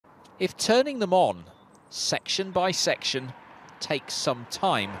If turning them on, section by section, takes some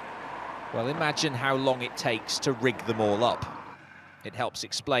time, well, imagine how long it takes to rig them all up. It helps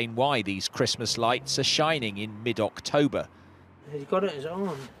explain why these Christmas lights are shining in mid-October. He's got it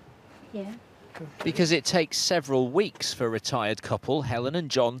on. Yeah. Because it takes several weeks for retired couple Helen and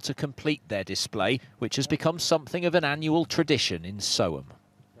John to complete their display, which has become something of an annual tradition in Soham.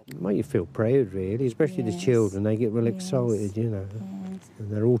 It makes you feel proud, really, especially the children. They get real excited, you know.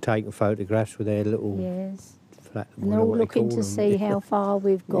 And they're all taking photographs with their little flat. And they're all looking to see how far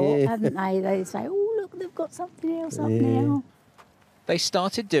we've got, haven't they? They say, oh, look, they've got something else up now. They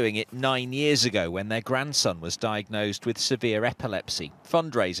started doing it 9 years ago when their grandson was diagnosed with severe epilepsy,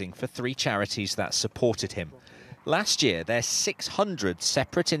 fundraising for 3 charities that supported him. Last year, their 600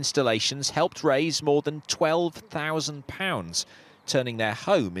 separate installations helped raise more than £12,000, turning their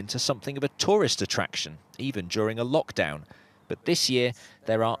home into something of a tourist attraction, even during a lockdown. But this year,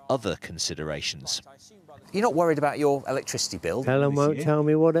 there are other considerations. You're not worried about your electricity bill? Helen won't tell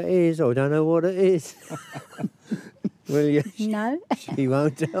me what it is. I don't know what it is. Will you? No. She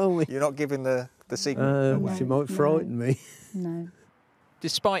won't tell me. You're not giving the signal? She might frighten me. No.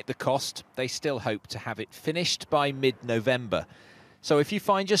 Despite the cost, they still hope to have it finished by mid-November. So if you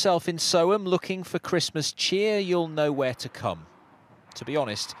find yourself in Soham looking for Christmas cheer, you'll know where to come. To be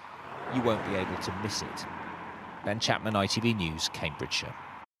honest, you won't be able to miss it. Ben Chapman, ITV News, Cambridgeshire.